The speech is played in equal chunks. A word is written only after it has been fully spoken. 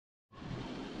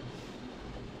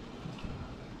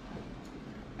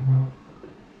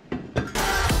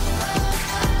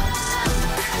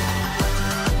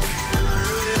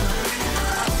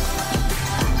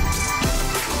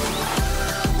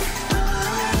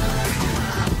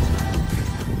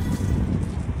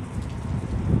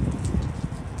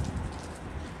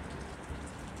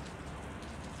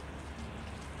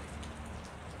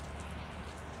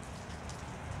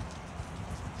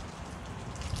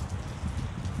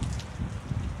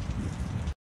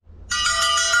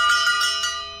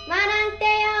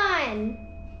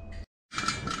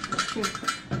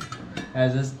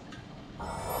As this.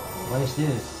 What is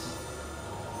this?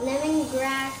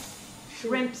 Lemongrass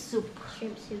Shrimp soup.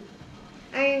 shrimp soup.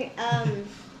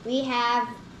 We have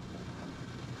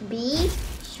beef,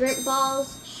 shrimp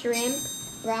balls, shrimp,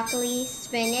 broccoli,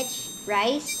 spinach,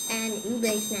 rice, and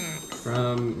ube snacks.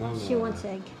 From Mama. She wants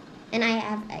egg. And I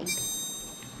have egg.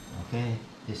 Okay,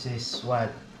 this is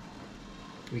what?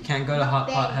 We can't go to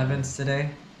Hotpot Heavens today.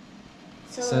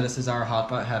 So this is our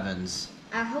Hotpot Heavens.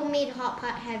 Our homemade hot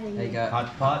pot heaven. Hey guys.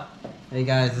 Hot pot? Hey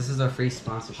guys, this is our free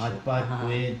sponsorship. Hot pot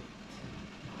with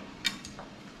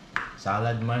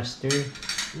Saladmaster.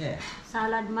 Yeah.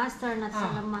 Saladmaster, not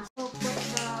Saladmaster. So put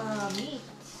the meat.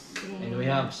 And we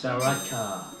have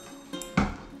sriracha.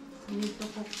 You need to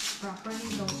cook properly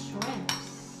those shrimps.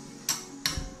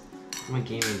 I'm a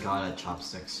gaming god at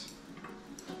chopsticks.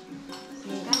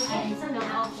 So you guys peel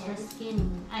off the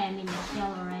skin. I mean the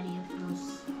shell already of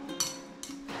those.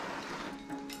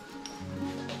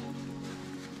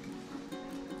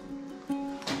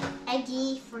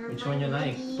 Eggy for Which my one you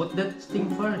like? baby. Put that thing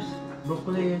first.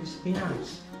 Broccoli and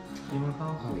spinach. You want to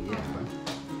Oh yeah, bro.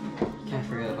 Can't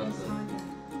forget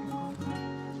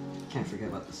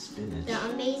about the spinach. The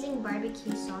amazing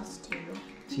barbecue sauce too.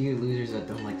 To you losers that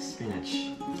don't like spinach,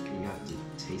 you have to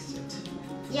taste it.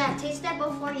 Yeah, taste that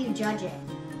before you judge it.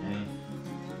 Okay.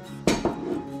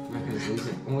 Because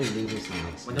only losers don't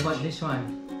like What spinach. about this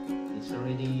one? It's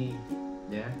already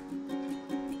there.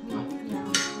 Yeah,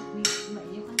 but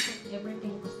you can cook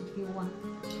everything because if you want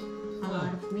a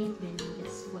lot of meat, then you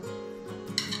just put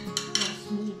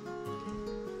less meat.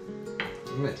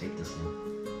 I'm gonna take this one.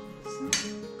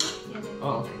 Yeah.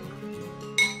 Oh, okay.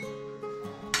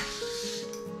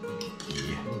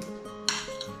 Yeah.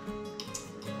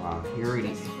 Wow, you're already.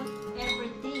 Just put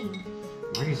everything.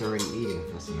 Marty's already eating.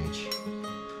 SMH.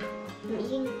 I'm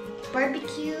eating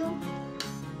barbecue,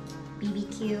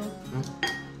 BBQ.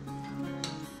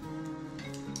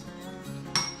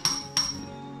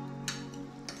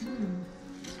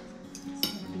 It's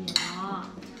gonna be a lot.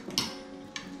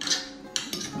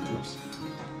 Oops.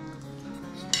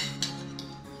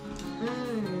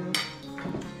 Mmm.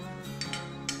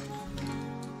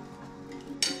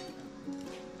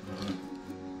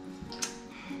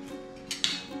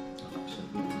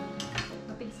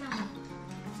 Mapigsa mo.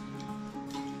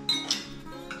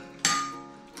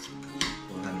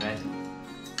 400.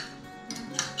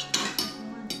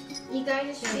 You guys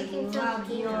are So speaking you have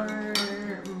Filipino. your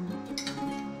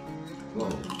Whoa.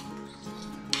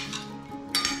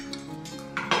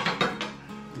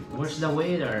 Where's the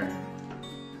waiter?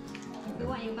 if you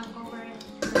want, you can cover it.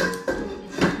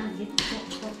 It's gonna get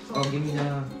cooked. Oh, give me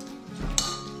the...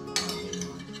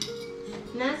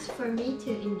 And that's for me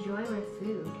to enjoy my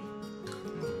food.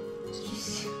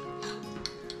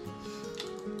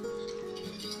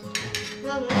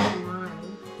 No, that's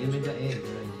mine. Give me the egg.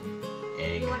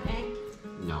 Egg. You want egg?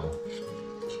 No.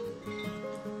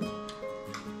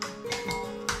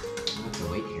 I have to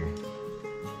wait here.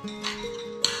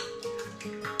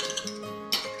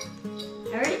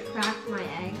 I already cracked my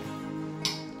egg.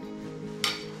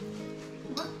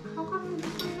 What? How come you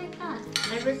do it like that?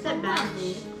 I reset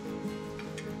badly.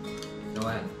 Go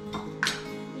ahead.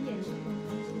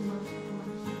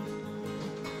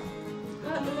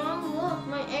 Mom, look,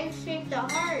 my egg shaped a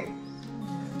heart.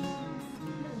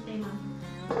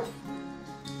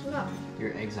 Look.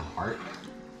 Your egg's a heart?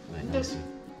 Wait, let me see.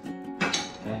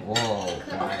 Okay. Whoa,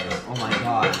 guys. Oh my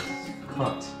god. It's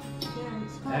cooked. Yeah,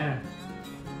 it's fine. There.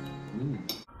 Ooh.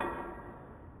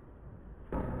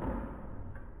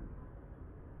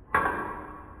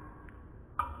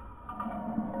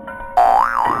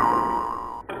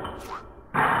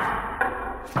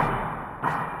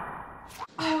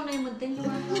 Oh, na yung magtinlo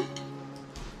ako.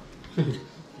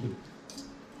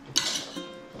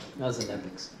 That was an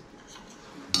epics.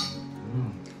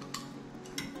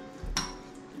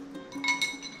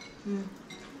 You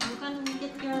can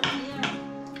get your here.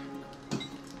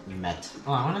 Met.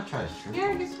 Oh, I want to try the shrimp.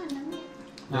 Here, this one. Let me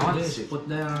No, I want This, to put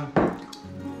the...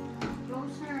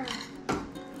 closer.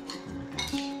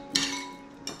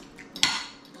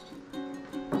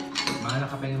 Mahal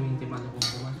ka pa yung minti man kung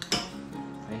kuman.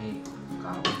 Ay,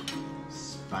 kapo.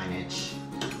 spinach.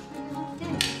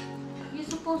 Okay. You're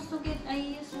supposed to get.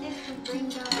 I use this to bring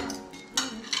the.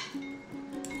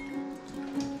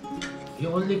 You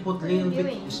only put little bit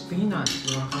doing? spinach.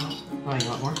 Oh, you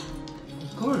want more?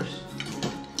 Of course.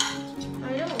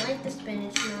 I don't like the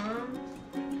spinach, Mom.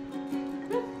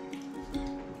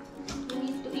 You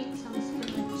need to eat some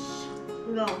spinach.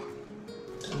 No.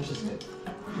 Spinach is good.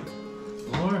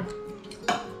 More.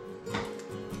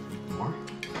 More?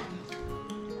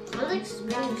 I like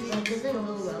spinach, but it doesn't go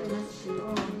well with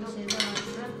Oh, food. look at the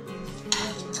shrimp is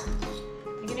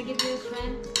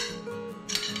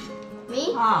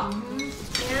Ah!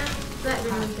 Yeah, but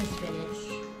remove the spinach.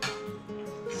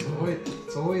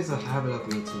 It's always a habit of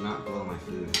me to not blow my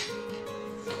food.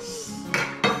 It's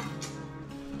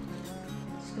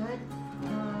good.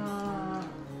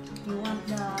 You want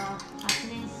the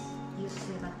hotness? Use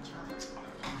sriracha.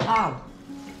 Ow!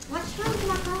 What's wrong,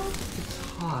 Macau? It's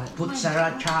hot. Put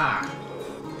sriracha!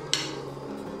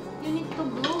 You need to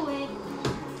blow it.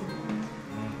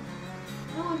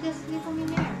 No, just leave them in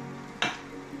there.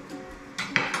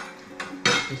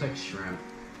 It's like shrimp.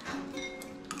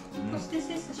 Because this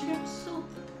is a shrimp soup.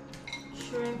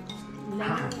 Shrimp,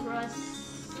 lemongrass,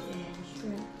 and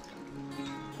shrimp.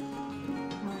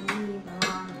 I need a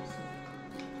lot of soup.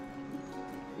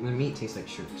 The meat tastes like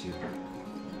shrimp too.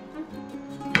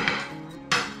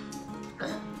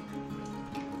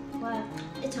 What?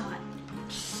 It's hot.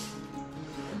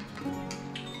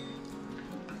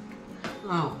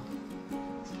 Oh.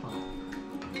 It's hot.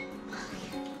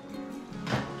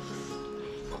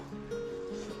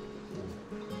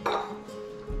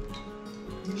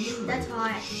 That's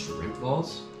hot. Shrimp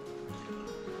balls?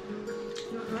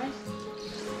 Not rice?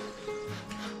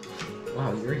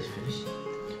 Wow, you already finished?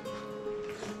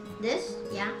 This?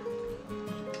 Yeah.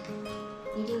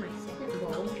 Eating my second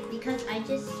bowl because I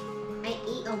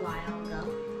ate a while ago.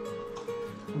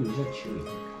 Ooh, these are chewy.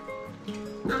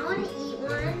 I want to eat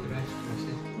one.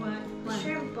 What?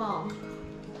 Shrimp ball.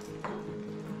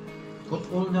 Put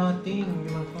all the thing,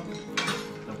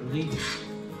 I believe.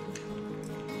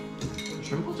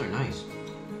 Shrimp balls are nice.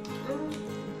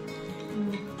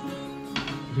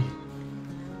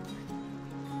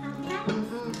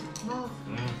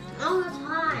 Oh, it's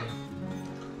hot.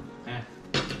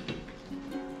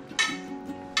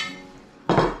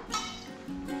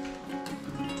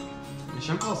 The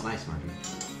shrimp ball's nice, Marty.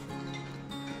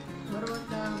 What about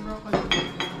the broccoli?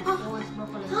 Oh, it's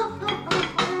broccoli.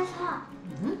 That's hot.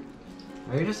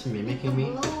 Are you just mimicking me?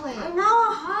 Blow it. I'm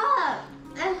not hot.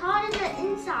 It's hot in the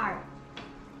inside.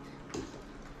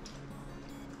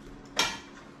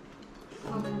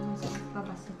 Huwag naman sa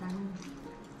babasatan.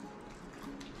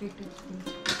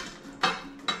 350.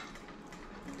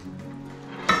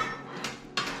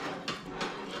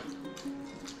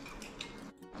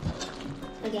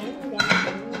 Again, and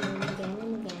again.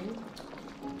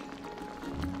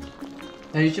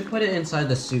 Now you should put it inside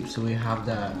the soup so we have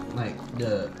that, like,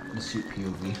 the soup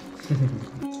POV.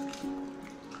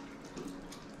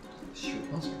 Shrimp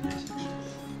balls are nice, actually.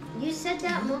 You said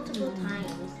that multiple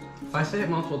times. If I say it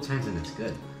multiple times, then it's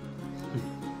good.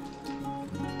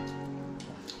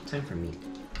 Time for meat.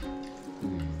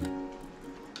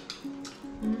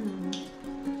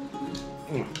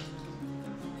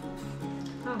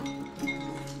 Oh.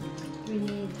 We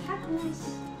need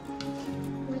hotness.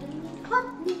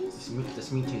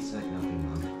 This meat tastes like nothing,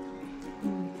 Mom.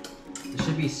 It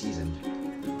should be seasoned.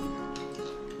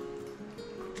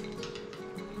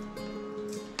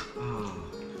 Oh.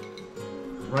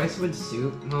 Rice with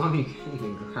soup? Mom, you can't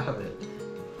even grab it.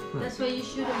 That's why you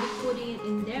shouldn't be putting it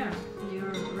in there, your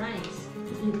rice.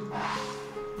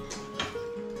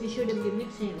 You shouldn't be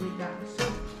mixing it with that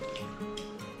soup.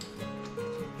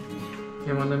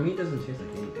 Yeah, well, the meat doesn't taste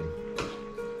like anything.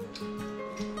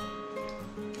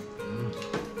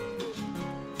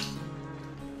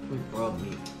 Like boiled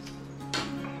meat.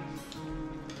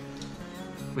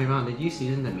 Wait, Mom, did you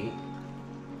season the meat?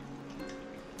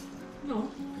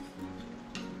 No,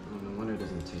 Oh, no wonder it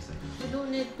doesn't taste like you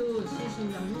don't need to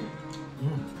season the meat.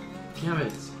 that. Yeah, but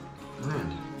it's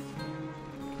bland.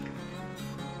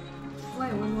 Why?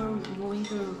 When we're going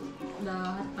to the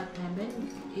Hotpot heaven,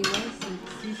 you want to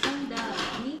season the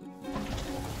meat?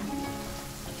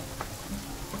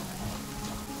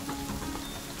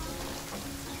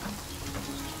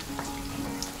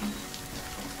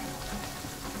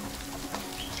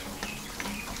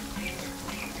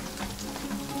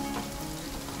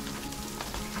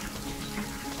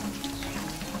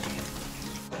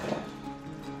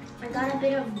 I got a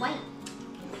bit of white.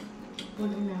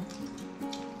 Good enough.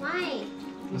 Why?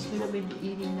 You should have been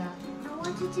eating that. I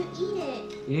wanted to eat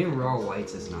it. Eating raw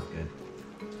whites is not good.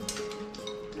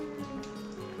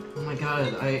 Oh my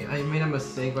god, I made a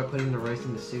mistake by putting the rice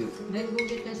in the soup. Then go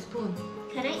get a spoon.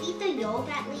 Can I eat the yolk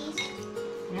at least?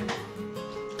 Yeah.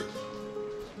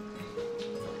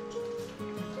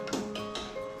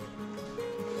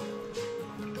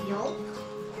 Yolk?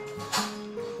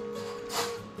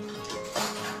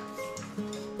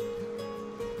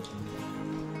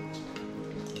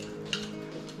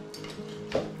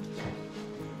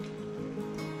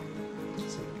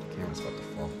 The camera's about to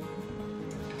fall.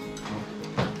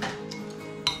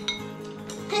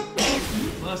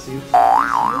 Bless you.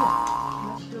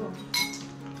 Slow.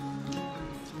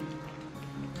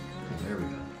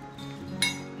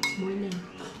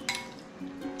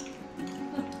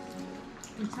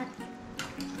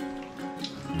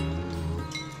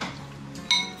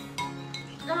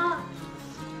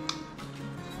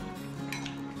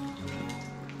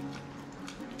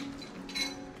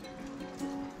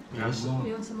 Yes.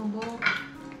 Yung sa mga bowl.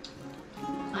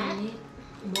 Ay,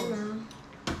 balls.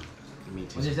 Me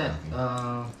too. What is that?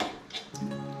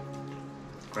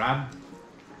 Crab?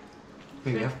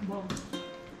 Maybe yeah. Balls.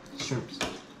 Shrimps.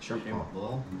 Shrimp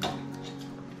ball. Ball?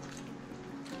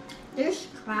 There's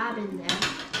crab in there.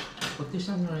 Put this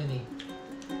on already.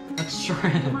 That's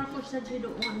shrimp. Marco said you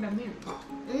don't want the milk.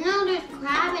 No, there's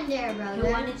crab in there, You want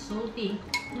brother. it salty.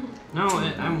 No,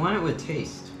 I want it with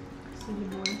taste. Silly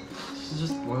boy. This is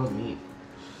just boiled meat.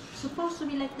 Supposed to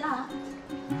be like that.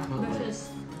 But like, Versus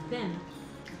thin.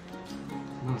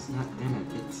 no, it's not in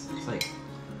it. It's like.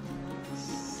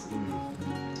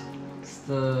 It's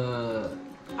the.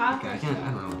 Okay, I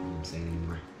don't know what I'm saying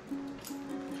anymore.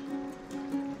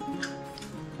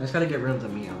 I just gotta get rid of the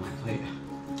meat on my plate.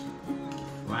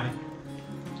 Why?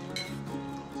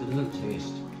 So it doesn't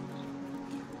taste.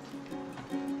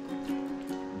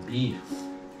 Beef.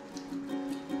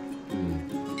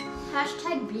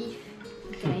 Hashtag beef.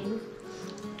 Okay.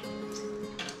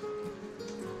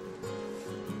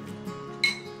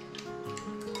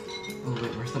 Oh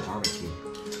wait, where's the barbecue?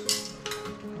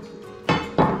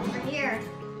 Right here.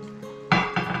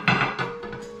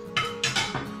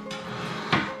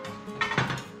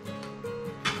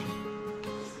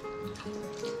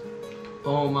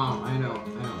 Oh mom, I know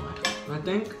why. I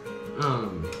think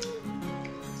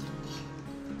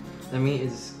the meat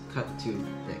is cut too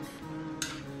thick.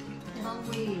 When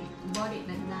we bought it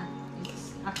like that,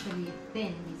 it's actually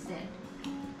thin, he said.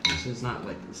 This is not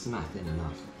thin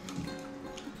enough.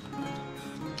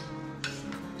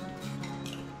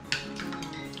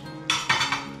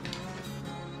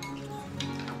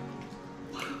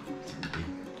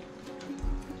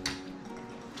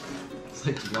 It's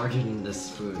like larger than this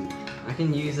spoon. I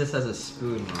can use this as a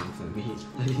spoon, mom, for meat.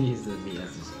 I can use the meat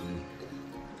as a spoon.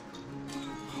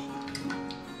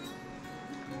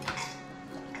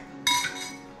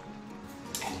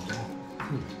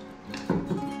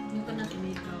 You cannot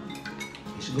make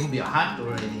It's gonna be hot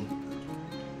already.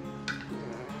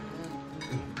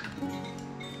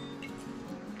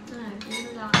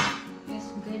 yun lang.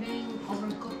 It's getting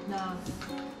overcooked the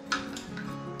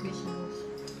vegetables.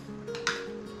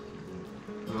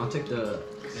 I'll take the.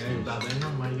 Eh, babay na,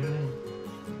 margarine.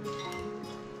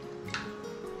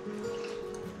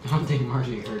 I don't think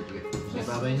Margie heard you. Eh,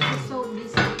 babay na. She's so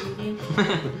busy eating.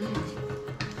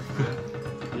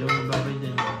 Yung babay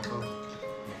din. Oh,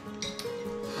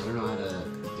 I don't know how to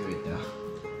do it though.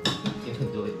 you can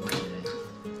do it, margarine.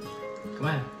 Come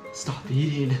on. Stop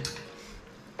eating.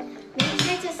 Make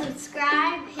sure to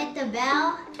subscribe, hit the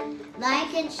bell,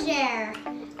 like and share.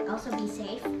 Also be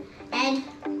safe and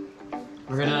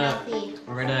We're stay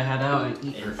gonna head out and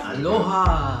eat our food.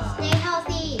 Aloha! Stay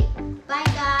healthy. Bye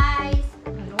guys.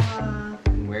 Aloha.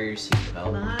 And wear your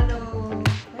seatbelt. Mahalo.